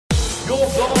Your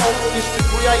goal is to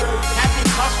create happy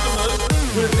customers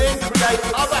who then create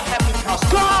other happy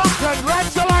customers.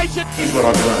 Congratulations! Here's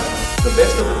what I've learned. The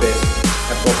best of the best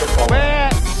have got the following.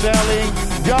 We're selling,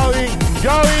 going,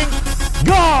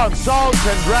 gone! Sold,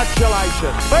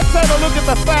 congratulations. Let's have a look at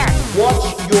the facts.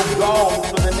 What's your goal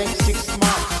for the next 6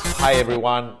 months? Hey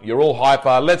everyone, you're all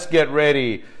hyper. Let's get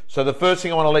ready. So the first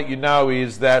thing I want to let you know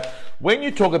is that when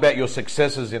you talk about your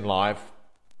successes in life,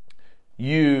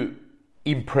 you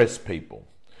impress people.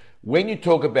 When you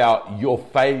talk about your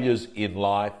failures in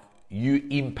life, you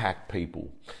impact people.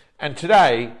 And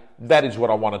today, that is what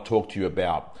I want to talk to you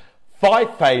about.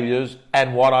 5 failures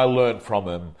and what I learned from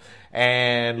them.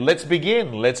 And let's begin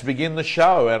the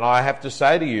show. And I have to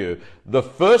say to you, the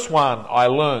first one I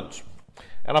learned,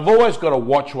 and I've always got to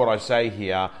watch what I say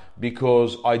here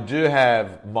because I do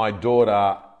have my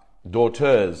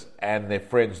daughters and their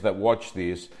friends that watch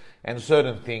this, and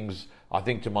certain things I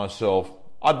think to myself,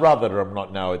 I'd rather them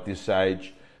not know at this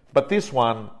age. But this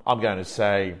one, I'm going to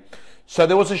say. So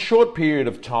there was a short period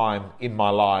of time in my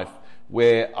life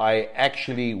where I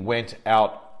actually went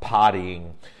out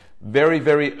partying. Very,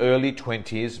 very early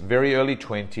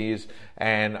 20s.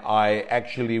 And I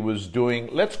actually was doing,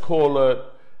 let's call it,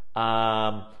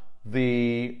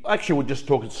 we'll just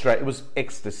talk it straight. It was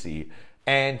ecstasy.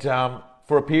 And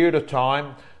for a period of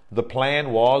time, the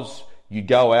plan was, you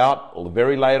go out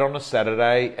very late on a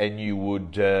Saturday and you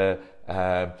would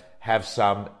have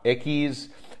some eckies,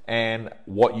 and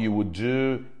what you would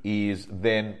do is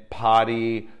then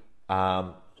party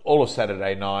all of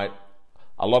Saturday night.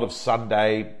 A lot of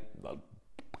Sunday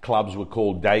clubs were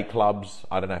called day clubs.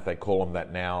 I don't know if they call them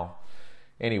that now.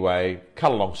 Anyway,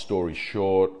 cut a long story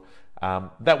short,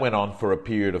 that went on for a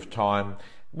period of time.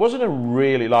 Wasn't a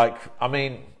really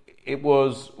it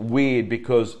was weird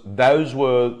because those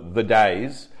were the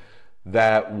days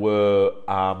that were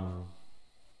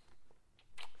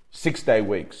 6-day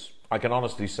weeks. I can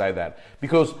honestly say that.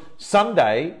 Because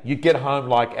Sunday, you'd get home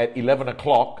like at 11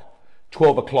 o'clock,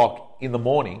 12 o'clock in the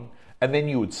morning, and then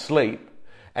you would sleep.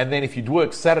 And then if you'd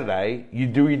work Saturday, you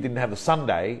didn't have the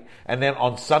Sunday. And then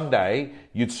on Sunday,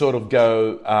 you'd sort of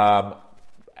go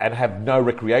and have no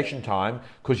recreation time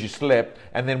because you slept.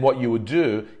 And then what you would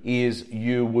do is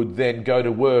you would then go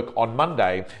to work on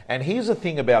Monday. And here's the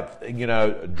thing about,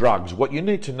 drugs. What you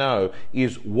need to know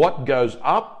is what goes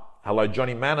up. Hello,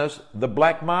 Johnny Manis. The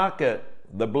black market.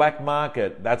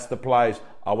 That's the place.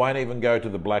 I won't even go to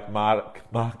the black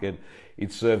market.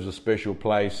 It serves a special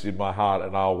place in my heart,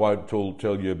 and I won't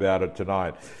tell you about it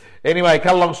tonight. Anyway,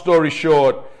 cut a long story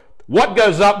short, what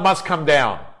goes up must come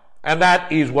down. And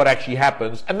that is what actually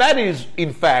happens. And that is,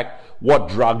 in fact, what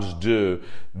drugs do.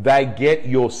 They get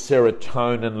your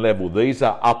serotonin level. These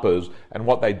are uppers, and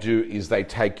what they do is they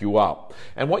take you up.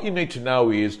 And what you need to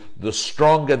know is the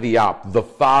stronger the up, the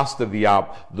faster the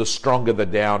up, the stronger the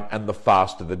down, and the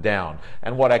faster the down.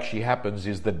 And what actually happens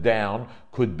is the down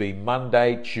could be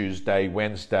Monday, Tuesday,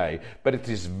 Wednesday, but it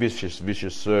is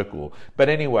vicious circle. But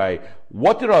anyway,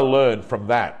 what did I learn from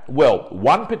that? Well,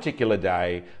 one particular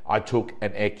day I took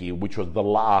an Eckie, which was the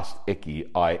last Eckie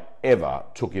I ever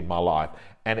took in my life.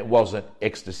 And it wasn't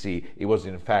ecstasy, it was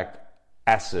in fact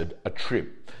acid, a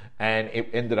trip. And it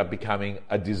ended up becoming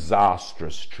a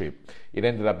disastrous trip. It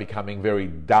ended up becoming very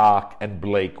dark and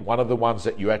bleak. One of the ones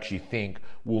that you actually think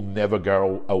will never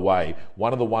go away.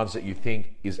 One of the ones that you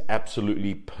think is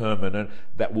absolutely permanent,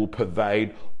 that will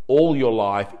pervade all your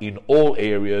life in all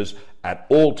areas at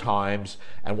all times.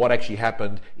 And what actually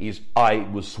happened is I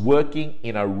was working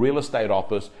in a real estate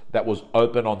office that was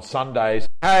open on Sundays.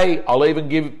 Hey, I'll even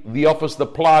give the office the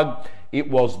plug. It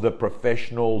was the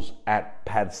Professionals at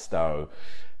Padstow.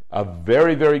 A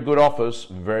very, very good office,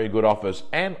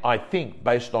 And I think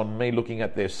based on me looking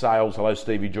at their sales, hello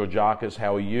Stevie Georgiakis,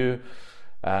 how are you?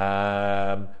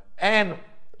 And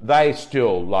they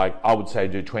still, I would say,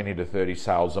 do 20 to 30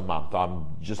 sales a month.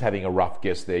 I'm just having a rough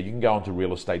guess there. You can go onto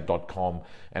realestate.com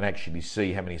and actually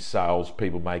see how many sales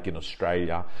people make in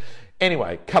Australia.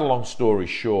 Anyway, cut a long story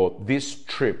short, this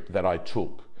trip that I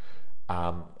took,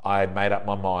 I made up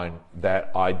my mind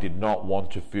that I did not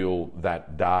want to feel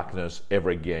that darkness ever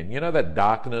again. You know that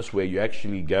darkness where you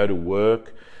actually go to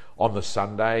work on the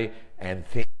Sunday and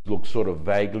things look sort of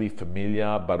vaguely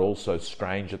familiar but also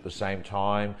strange at the same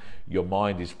time. Your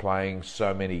mind is playing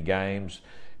so many games,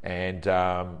 and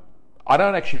I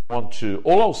don't actually want to.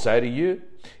 All I'll say to you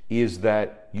is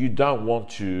that you don't want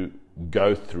to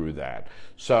go through that.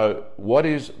 So what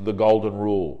is the golden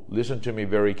rule? Listen to me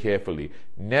very carefully.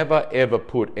 Never ever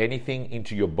put anything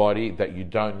into your body that you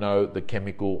don't know the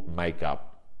chemical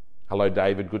makeup. Hello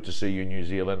David, good to see you in New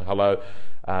Zealand. Hello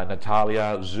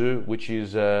Natalia Zhu, which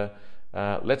is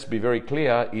let's be very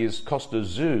clear, is Costa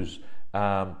Zoo's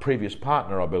previous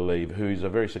partner, I believe, who's a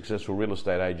very successful real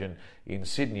estate agent in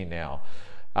Sydney now.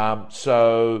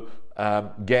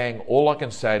 Gang, all I can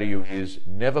say to you is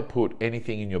never put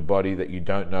anything in your body that you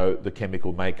don't know the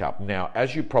chemical makeup. Now,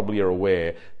 as you probably are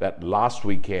aware, that last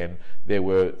weekend there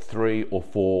were 3 or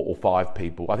 4 or 5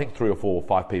 people, I think 3 or 4 or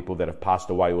 5 people that have passed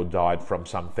away or died from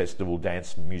some festival,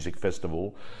 dance music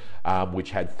festival, which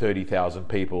had 30,000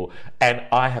 people. And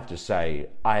I have to say,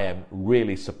 I am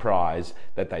really surprised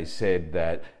that they said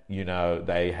that, you know,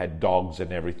 they had dogs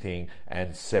and everything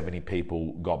and 70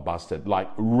 people got busted. Like,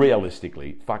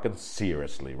 realistically, fucking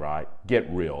seriously, right? Get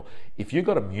real. If you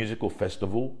got a musical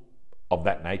festival of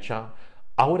that nature,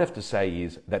 I would have to say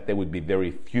is that there would be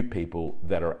very few people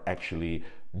that are actually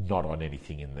not on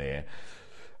anything in there.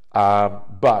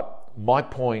 But my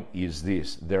point is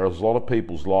this: there is a lot of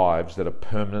people's lives that are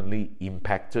permanently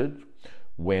impacted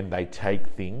when they take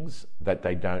things that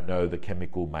they don't know the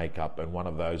chemical makeup, and one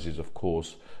of those is, of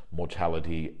course,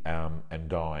 mortality and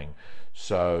dying.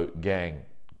 So, gang,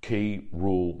 key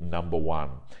rule number 1: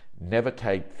 never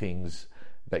take things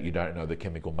that you don't know the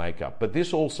chemical makeup. But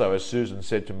this also, as Susan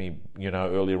said to me, you know,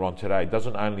 earlier on today,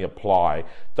 doesn't only apply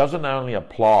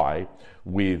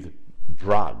with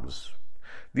drugs.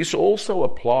 This also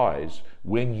applies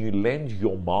when you lend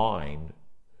your mind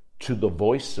to the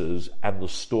voices and the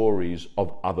stories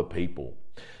of other people.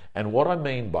 And what I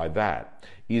mean by that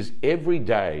is every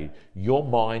day your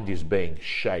mind is being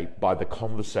shaped by the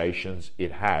conversations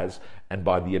it has and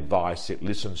by the advice it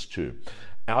listens to.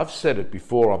 Now, I've said it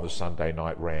before on the Sunday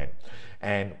Night Rant,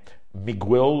 and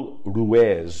Miguel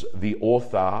Ruiz, the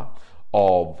author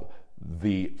of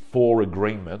The 4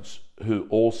 Agreements, who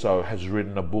also has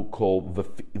written a book called The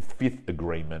Fifth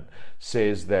Agreement,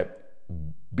 says that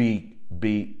be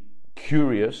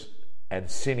curious and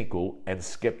cynical and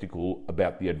skeptical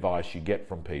about the advice you get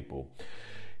from people.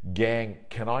 Gang,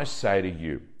 can I say to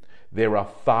you, there are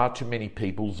far too many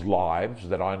people's lives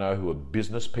that I know who are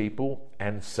business people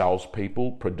and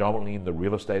salespeople, predominantly in the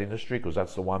real estate industry, because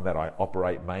that's the one that I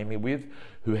operate mainly with,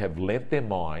 who have lent their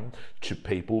mind to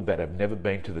people that have never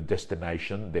been to the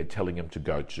destination they're telling them to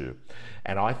go to.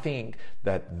 And I think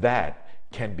that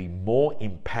can be more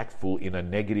impactful in a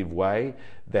negative way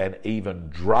than even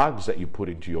drugs that you put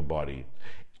into your body.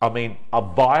 I mean, a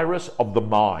virus of the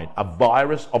mind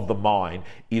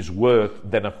is worth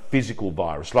than a physical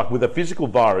virus. Like with a physical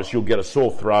virus, you'll get a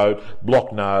sore throat,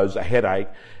 blocked nose, a headache,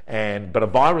 but a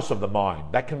virus of the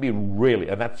mind, that can be really,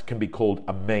 and that can be called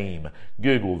a meme.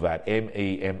 Google that,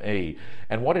 M-E-M-E.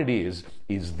 And what it is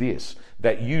this,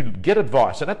 that you get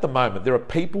advice. And at the moment, there are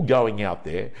people going out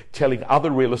there telling other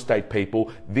real estate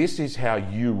people, this is how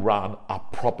you run a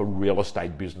proper real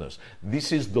estate business.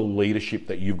 This is the leadership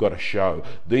that you've got to show.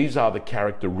 These are the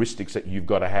characteristics that you've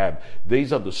got to have.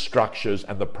 These are the structures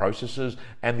and the processes.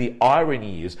 And the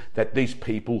irony is that these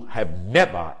people have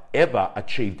never, ever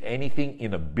achieved anything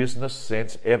in a business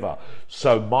sense ever.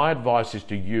 So my advice is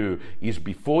to you is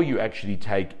before you actually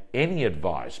take any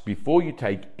advice,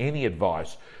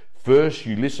 first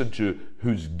you listen to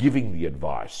who's giving the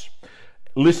advice.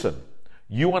 Listen,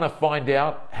 you want to find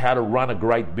out how to run a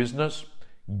great business?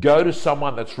 Go to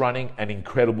someone that's running an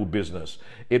incredible business.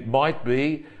 It might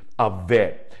be a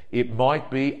vet. It might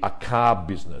be a car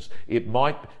business.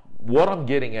 What I'm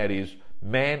getting at is,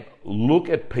 man, look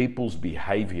at people's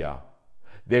behavior.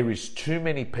 There is too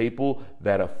many people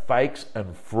that are fakes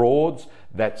and frauds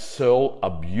that sell a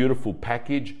beautiful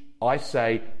package. I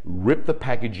say rip the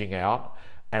packaging out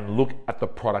and look at the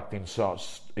product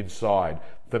inside.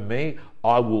 For me,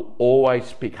 I will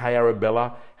always pick, hey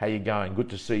Arabella, how you going? Good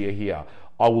to see you here.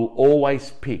 I will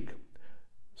always pick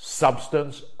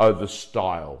substance over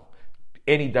style.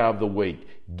 Any day of the week,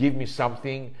 give me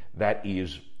something that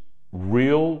is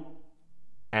real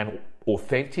and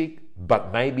authentic,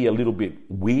 but maybe a little bit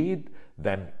weird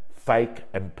than fake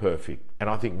and perfect. And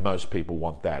I think most people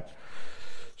want that.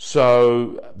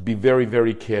 So be very,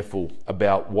 very careful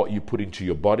about what you put into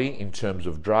your body in terms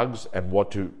of drugs and what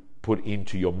to put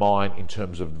into your mind in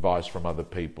terms of advice from other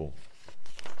people.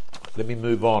 Let me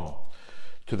move on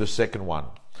to the second one.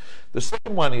 The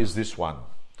second one is this one.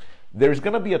 There is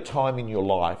going to be a time in your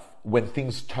life when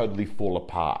things totally fall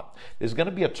apart. There's going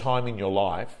to be a time in your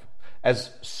life,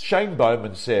 as Shane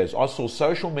Bowman says, I saw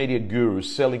social media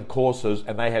gurus selling courses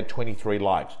and they had 23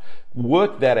 likes.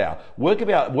 Work that out.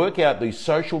 Work out these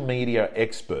social media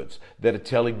experts that are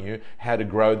telling you how to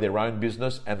grow their own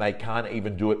business, and they can't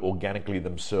even do it organically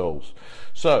themselves.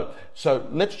 So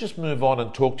let's just move on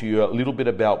and talk to you a little bit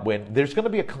about when there's going to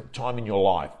be a time in your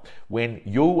life when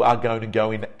you are going to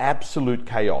go in absolute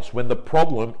chaos, when the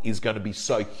problem is going to be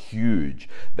so huge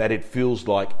that it feels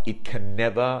like it can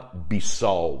never be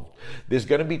solved. There's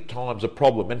going to be times of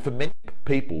problem, and for many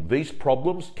people, these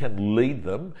problems can lead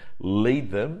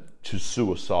them to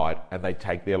suicide, and they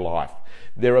take their life.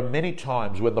 There are many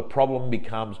times when the problem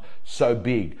becomes so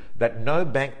big that no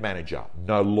bank manager,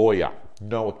 no lawyer,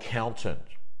 no accountant,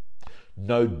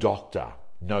 no doctor,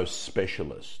 no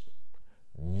specialist,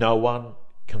 no one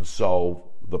can solve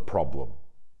the problem.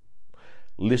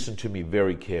 Listen to me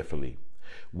very carefully.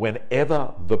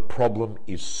 Whenever the problem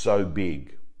is so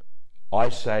big, I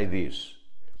say this,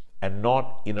 and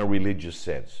not in a religious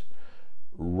sense,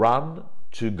 run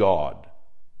to God.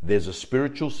 There's a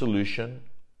spiritual solution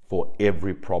for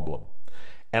every problem.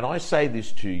 And I say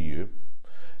this to you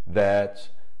that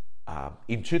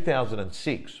in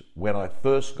 2006, when I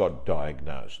first got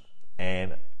diagnosed,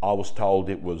 and I was told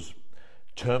it was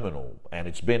terminal, and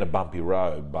it's been a bumpy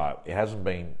road, but it hasn't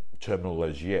been terminal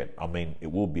as yet. I mean,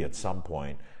 it will be at some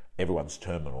point. Everyone's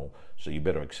terminal, so you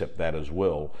better accept that as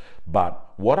well.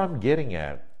 But what I'm getting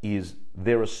at is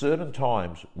there are certain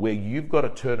times where you've got to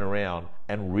turn around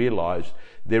and realize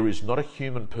there is not a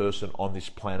human person on this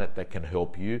planet that can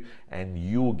help you, and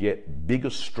you'll get bigger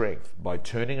strength by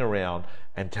turning around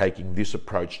and taking this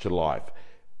approach to life.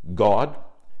 God,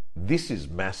 this is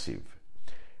massive.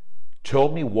 Tell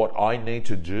me what I need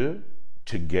to do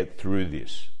to get through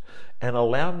this. And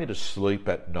allow me to sleep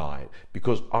at night,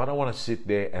 because I don't want to sit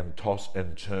there and toss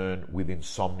and turn with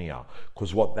insomnia,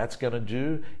 because what that's going to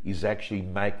do is actually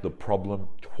make the problem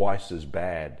twice as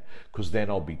bad, because then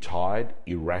I'll be tired,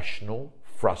 irrational,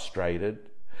 frustrated.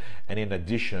 And in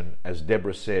addition, as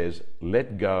Deborah says,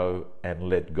 let go and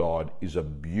let God is a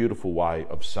beautiful way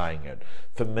of saying it.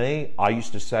 For me, I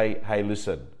used to say, hey,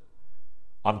 listen,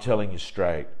 I'm telling you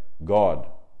straight, God,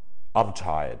 I'm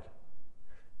tired.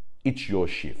 It's your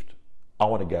shift. I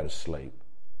want to go to sleep.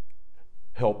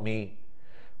 Help me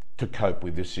to cope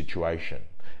with this situation.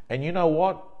 And you know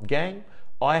what, gang?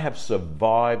 I have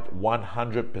survived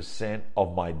 100%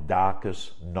 of my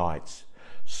darkest nights.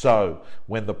 So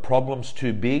when the problem's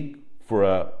too big for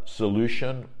a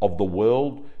solution of the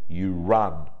world, you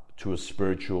run to a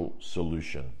spiritual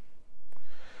solution.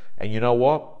 And you know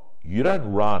what? You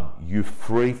don't run, you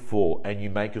free fall, and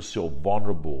you make yourself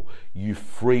vulnerable. You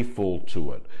free fall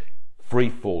to it. Free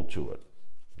fall to it.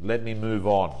 Let me move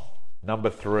on. Number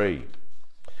 3.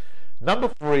 Number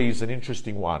 3 is an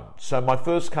interesting one. So my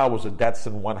first car was a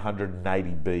Datsun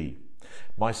 180B.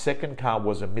 My second car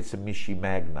was a Mitsubishi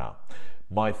Magna.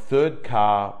 My second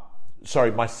car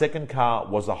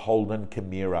was a Holden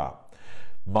Chimera.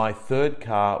 My third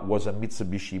car was a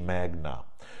Mitsubishi Magna.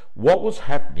 What was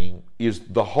happening is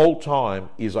the whole time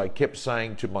is I kept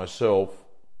saying to myself,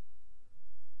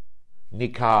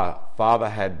 Nick Carr, father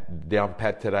had down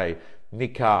pat today.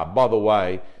 Nick Carr, by the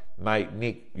way, mate,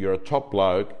 Nick, you're a top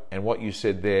bloke, and what you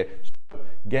said there,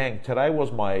 gang. Today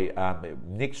was my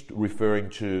Nick's referring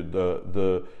to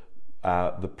the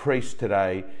priest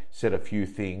today said a few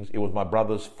things. It was my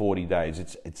brother's 40 days.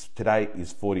 It's today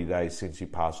is 40 days since he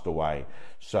passed away.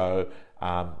 So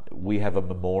we have a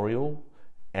memorial,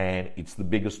 and it's the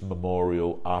biggest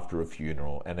memorial after a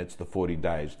funeral, and it's the 40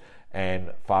 days.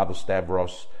 And Father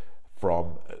Stavros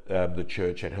from the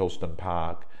church at Helston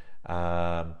Park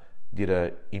did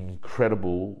an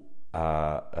incredible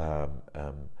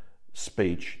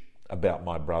speech about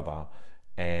my brother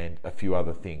and a few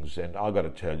other things. And I got to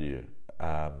tell you,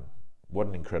 what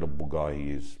an incredible guy he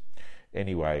is.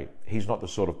 Anyway, he's not the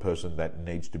sort of person that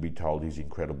needs to be told he's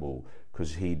incredible,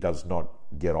 because he does not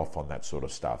get off on that sort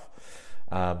of stuff.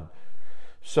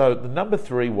 So the number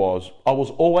 3 was, I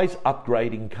was always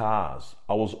upgrading cars.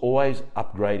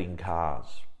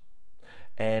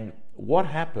 And what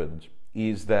happened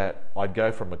is that I'd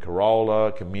go from a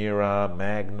Corolla, Chimera,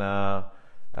 Magna,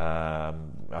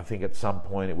 I think at some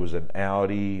point it was an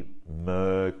Audi,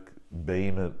 Merc,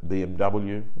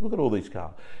 BMW. Look at all these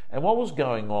cars. And what was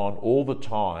going on all the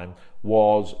time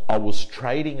was I was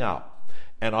trading up,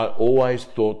 and I always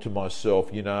thought to myself,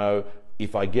 you know,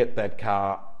 if I get that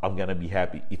car, I'm going to be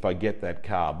happy. If I get that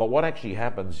car. But what actually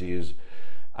happens is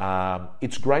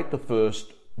it's great the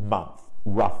first month,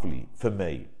 roughly, for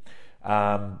me.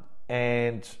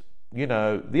 And, you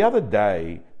know, the other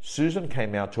day, Susan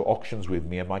came out to auctions with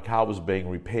me, and my car was being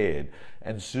repaired.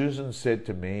 And Susan said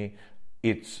to me,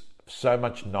 it's so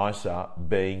much nicer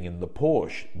being in the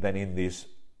Porsche than in this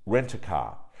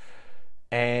rent-a-car.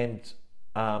 And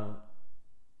I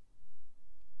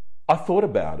thought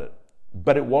about it,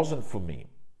 but it wasn't for me.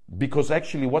 Because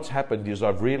actually what's happened is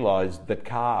I've realized that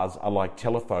cars are like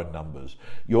telephone numbers.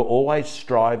 You're always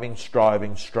striving,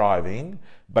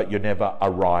 but you're never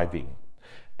arriving.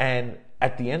 And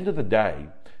at the end of the day,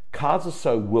 cars are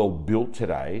so well built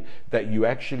today that you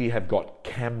actually have got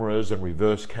cameras and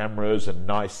reverse cameras and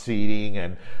nice seating,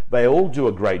 and they all do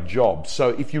a great job.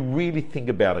 So if you really think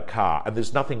about a car, and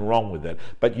there's nothing wrong with it,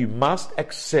 but you must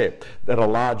accept that a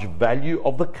large value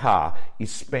of the car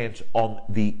is spent on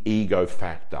the ego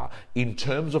factor. In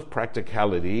terms of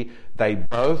practicality, they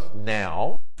both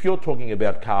now, if you're talking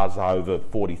about cars over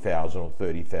 40,000 or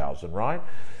 30,000, right?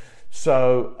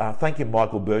 So thank you,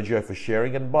 Michael Bergio, for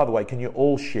sharing. And by the way, can you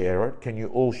all share it? Can you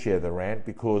all share the rant?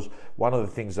 Because one of the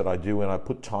things that I do when I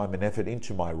put time and effort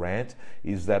into my rant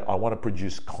is that I want to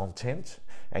produce content.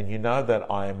 And you know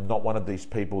that I am not one of these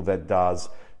people that does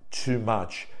too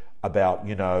much about,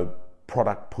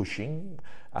 product pushing.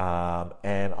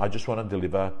 And I just want to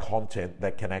deliver content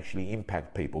that can actually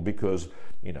impact people because,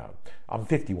 I'm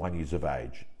 51 years of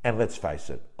age. And let's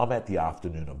face it, I'm at the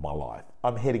afternoon of my life.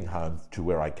 I'm heading home to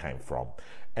where I came from.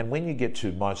 And when you get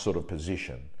to my sort of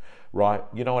position, right,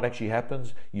 you know what actually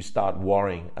happens? You start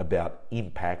worrying about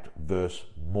impact versus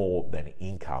more than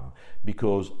income.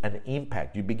 Because an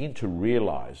impact, you begin to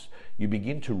realize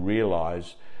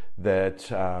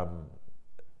that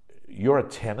you're a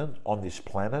tenant on this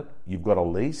planet, you've got a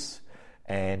lease,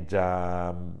 and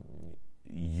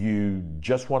you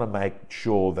just want to make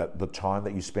sure that the time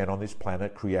that you spend on this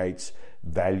planet creates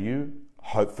value,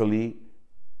 hopefully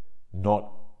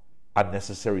not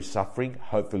unnecessary suffering,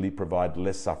 hopefully provide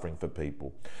less suffering for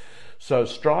people. So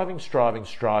striving,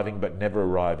 but never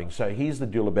arriving. So here's the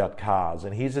deal about cars,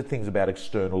 and here's the things about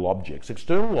external objects.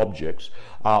 External objects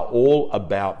are all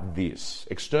about this.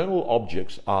 External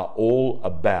objects are all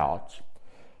about,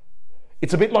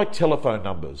 it's a bit like telephone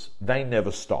numbers. They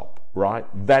never stop, right?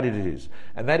 That it is.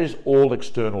 And that is all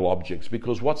external objects,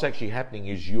 because what's actually happening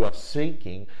is you are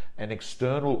seeking an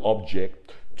external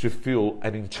object to fill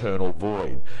an internal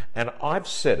void. And I've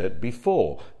said it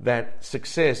before that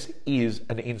success is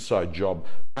an inside job.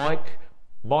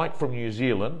 Mike from New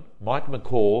Zealand, Mike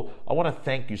McCall, I want to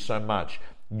thank you so much.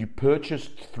 You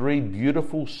purchased 3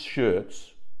 beautiful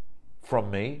shirts from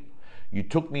me. You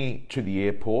took me to the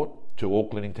airport, to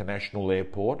Auckland International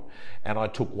Airport, and I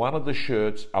took one of the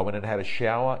shirts. I went and had a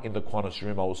shower in the Qantas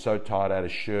room. I was so tired, I had a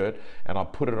shirt, and I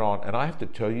put it on. And I have to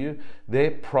tell you, they're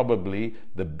probably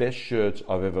the best shirts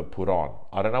I've ever put on.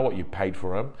 I don't know what you paid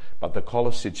for them, but the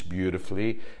collar sits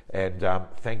beautifully, and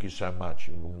thank you so much.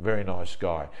 Very nice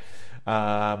guy.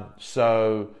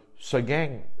 So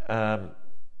gang,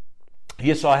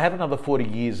 yes, I have another 40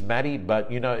 years, Maddie,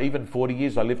 but even 40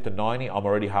 years, I live to 90, I'm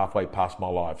already halfway past my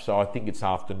life. So I think it's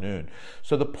afternoon.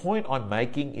 So the point I'm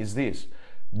making is this.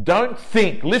 Don't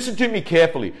think, listen to me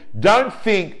carefully, don't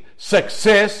think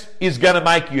success is going to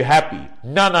make you happy.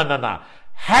 No.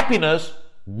 Happiness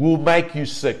will make you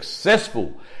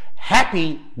successful.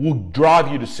 Happy will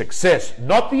drive you to success,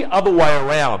 not the other way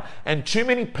around. And too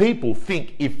many people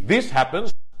think if this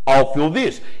happens, I'll feel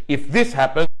this. If this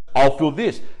happens, I'll feel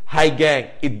this. Hey gang,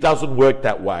 it doesn't work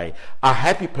that way. A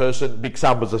happy person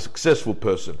becomes a successful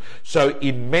person. So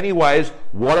in many ways,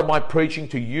 what am I preaching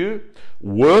to you?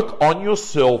 Work on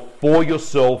yourself, for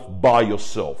yourself, by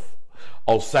yourself.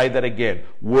 I'll say that again.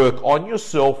 Work on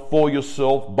yourself, for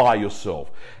yourself, by yourself.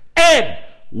 And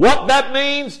what that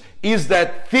means is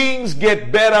that things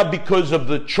get better because of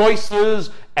the choices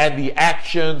and the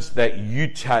actions that you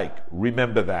take.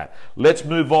 Remember that. Let's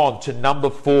move on to number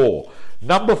 4.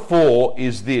 Number 4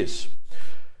 is this.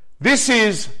 This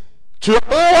is to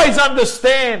always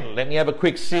understand. Let me have a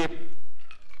quick sip.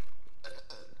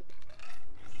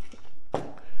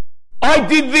 I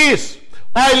did this.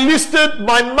 I listed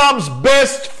my mum's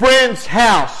best friend's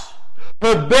house.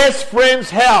 Her best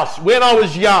friend's house when I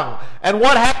was young. And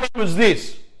what happened was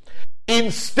this.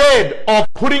 Instead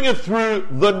of putting her through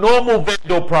the normal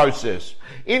vendor process,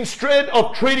 instead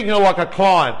of treating her like a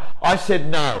client, I said,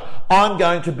 no, I'm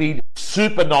going to be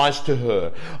super nice to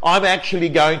her. I'm actually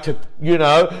going to,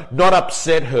 not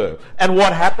upset her. And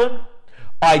what happened?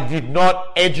 I did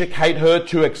not educate her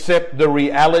to accept the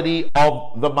reality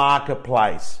of the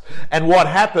marketplace. And what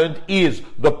happened is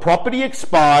the property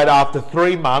expired after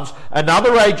 3 months.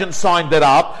 Another agent signed it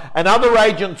up. Another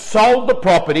agent sold the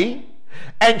property.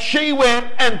 And she went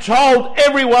and told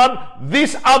everyone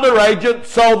this other agent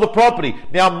sold the property.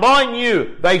 Now, mind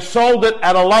you, they sold it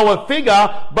at a lower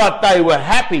figure, but they were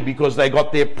happy because they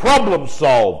got their problem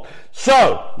solved.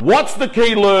 So, what's the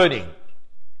key learning?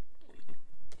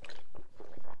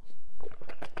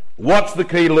 What's the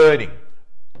key learning?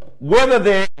 Whether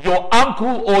they're your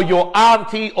uncle or your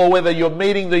auntie, or whether you're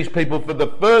meeting these people for the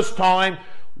first time,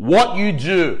 what you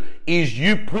do is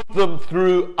you put them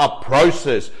through a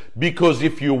process, because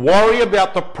if you worry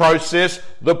about the process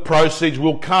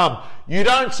will come. You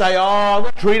don't say, oh,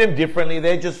 treat them differently,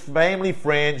 they're just family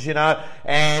friends,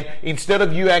 and instead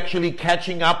of you actually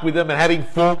catching up with them and having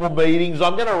formal meetings,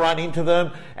 I'm going to run into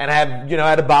them and have,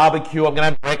 at a barbecue, I'm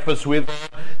going to have breakfast with them.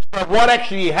 So what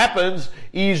actually happens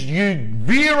is you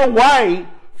veer away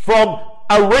from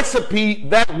a recipe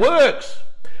that works.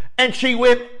 And she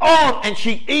went on, and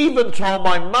she even told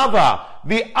my mother,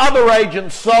 the other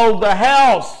agent sold the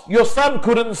house. Your son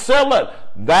couldn't sell it.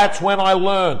 That's when I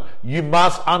learned, you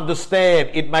must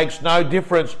understand, it makes no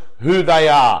difference who they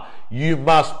are. You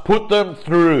must put them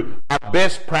through a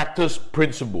best practice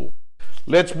principle.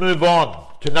 Let's move on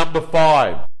to number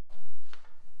 5.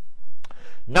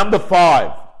 Number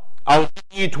 5, I was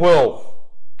in year 12.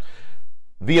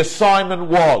 The assignment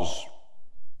was,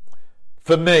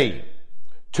 for me,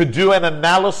 to do an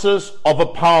analysis of a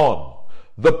poem.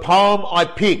 The poem I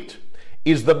picked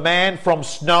is The Man from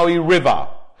Snowy River.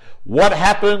 What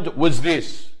happened was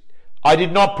this. I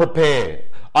did not prepare.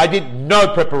 I did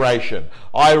no preparation.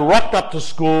 I rocked up to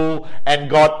school and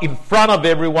got in front of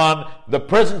everyone. The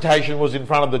presentation was in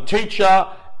front of the teacher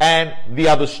and the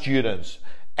other students.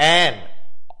 And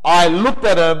I looked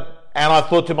at them and I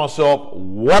thought to myself,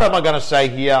 what am I going to say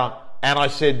here? And I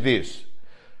said this.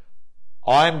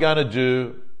 I'm going to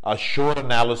do a short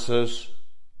analysis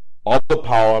of the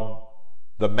poem,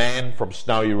 The Man from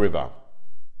Snowy River.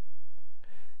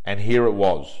 And here it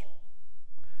was.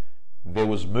 There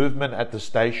was movement at the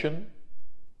station,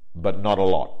 but not a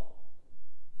lot.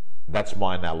 That's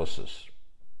my analysis.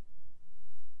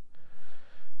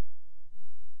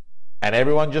 And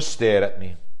everyone just stared at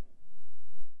me.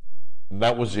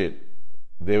 That was it.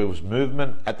 There was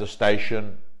movement at the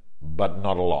station, but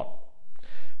not a lot.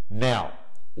 Now,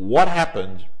 what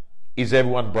happened is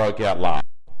everyone broke out laughing,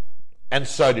 and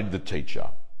so did the teacher.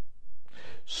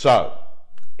 So,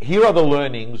 here are the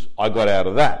learnings I got out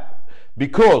of that.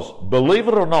 Because, believe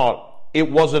it or not, it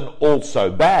wasn't all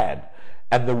so bad.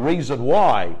 And the reason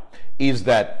why is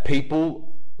that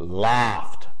people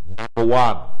laughed, number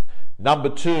 1. Number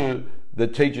 2, the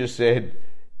teacher said,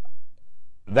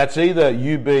 that's either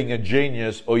you being a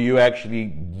genius or you actually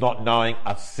not knowing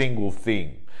a single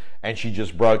thing. And she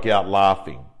just broke out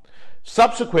laughing.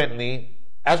 Subsequently,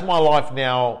 as my life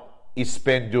now is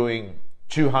spent doing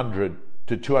 200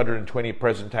 to 220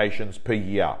 presentations per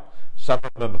year, some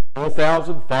of them are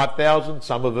 4,000, 5,000,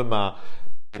 some of them are,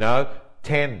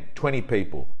 10, 20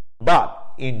 people.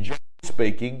 But in general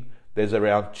speaking, there's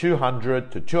around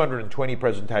 200 to 220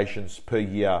 presentations per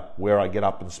year where I get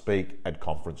up and speak at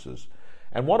conferences.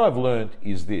 And what I've learned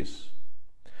is this,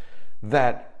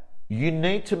 that you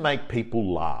need to make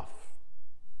people laugh.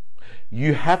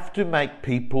 You have to make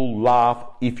people laugh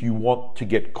if you want to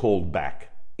get called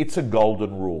back. It's a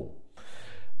golden rule.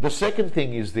 The second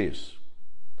thing is this.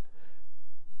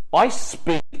 I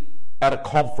speak at a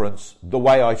conference the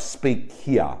way I speak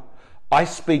here. I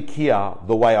speak here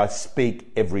the way I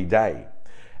speak every day.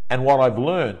 And what I've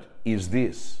learned is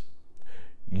this.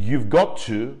 You've got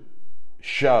to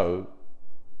show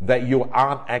that you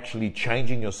aren't actually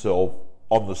changing yourself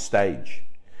on the stage.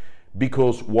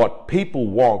 Because what people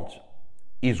want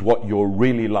is what you're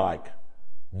really like,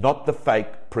 not the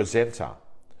fake presenter.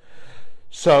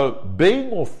 So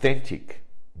being authentic,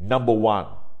 number 1,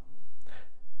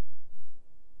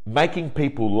 making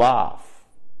people laugh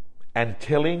and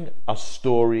telling a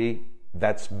story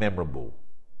that's memorable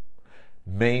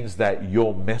means that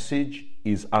your message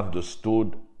is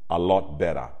understood a lot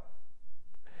better.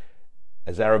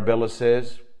 As Arabella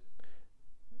says,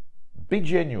 be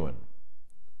genuine.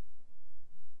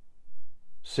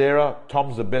 Sarah,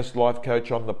 Tom's the best life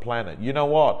coach on the planet. You know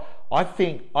what? I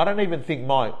don't even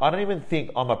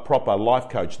think I'm a proper life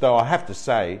coach, though I have to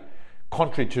say,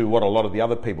 contrary to what a lot of the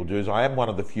other people do, is I am one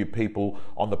of the few people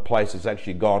on the place that's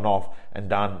actually gone off and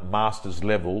done master's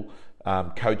level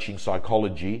coaching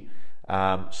psychology.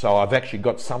 So I've actually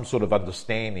got some sort of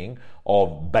understanding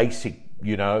of basic,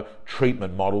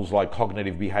 treatment models like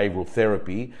cognitive behavioral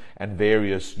therapy and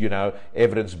various,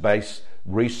 evidence-based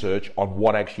research on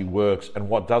what actually works and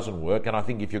what doesn't work. And I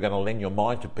think if you're going to lend your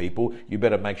mind to people, you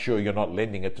better make sure you're not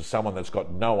lending it to someone that's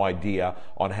got no idea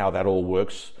on how that all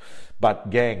works. But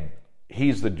gang,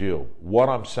 here's the deal. What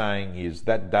I'm saying is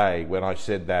that day when I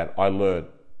said that, I learned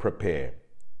prepare.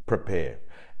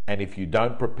 And if you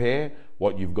don't prepare,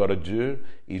 what you've got to do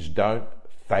is don't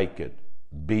fake it.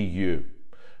 Be you.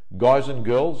 Guys and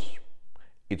girls,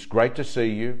 it's great to see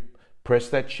you. press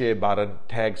that share button,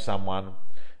 tag someone,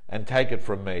 and take it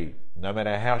from me. No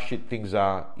matter how shit things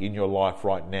are in your life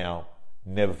right now,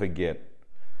 never forget,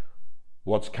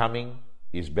 what's coming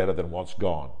is better than what's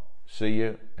gone. See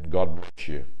you, and God bless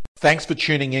you. Thanks for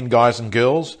tuning in, guys and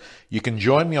girls. You can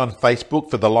join me on Facebook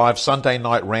for the live Sunday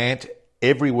night rant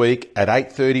every week at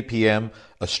 8:30 p.m.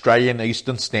 Australian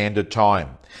Eastern Standard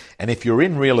Time. And if you're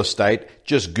in real estate,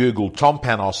 just Google Tom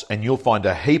Panos and you'll find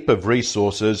a heap of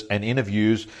resources and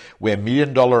interviews where $1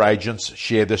 million agents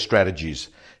share their strategies.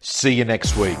 See you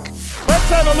next week. Let's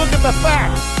have a look at the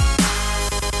facts.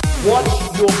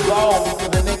 What's your goal for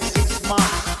the next